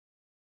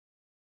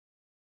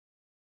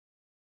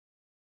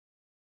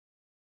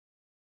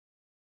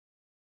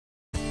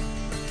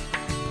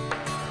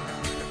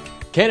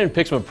Canon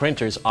PIXMA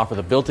printers offer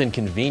the built-in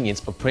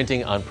convenience of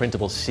printing on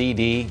printable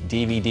CD,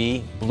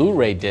 DVD,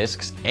 Blu-ray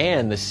discs,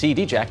 and the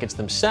CD jackets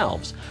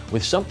themselves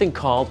with something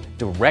called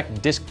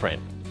Direct Disc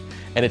Print.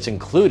 And it's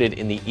included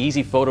in the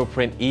Easy Photo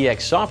Print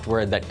EX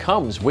software that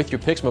comes with your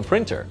PIXMA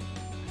printer.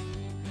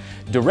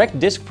 Direct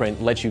Disc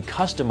Print lets you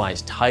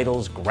customize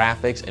titles,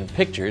 graphics, and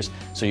pictures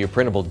so your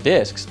printable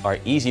discs are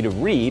easy to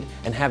read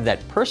and have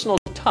that personal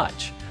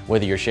touch,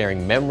 whether you're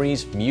sharing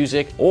memories,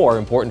 music, or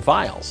important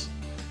files.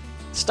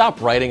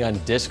 Stop writing on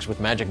discs with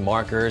magic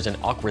markers and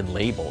awkward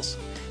labels.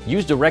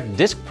 Use Direct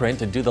Disc Print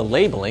to do the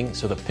labeling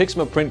so the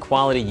PIXMA print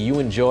quality you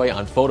enjoy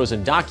on photos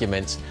and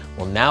documents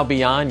will now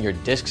be on your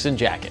discs and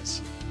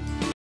jackets.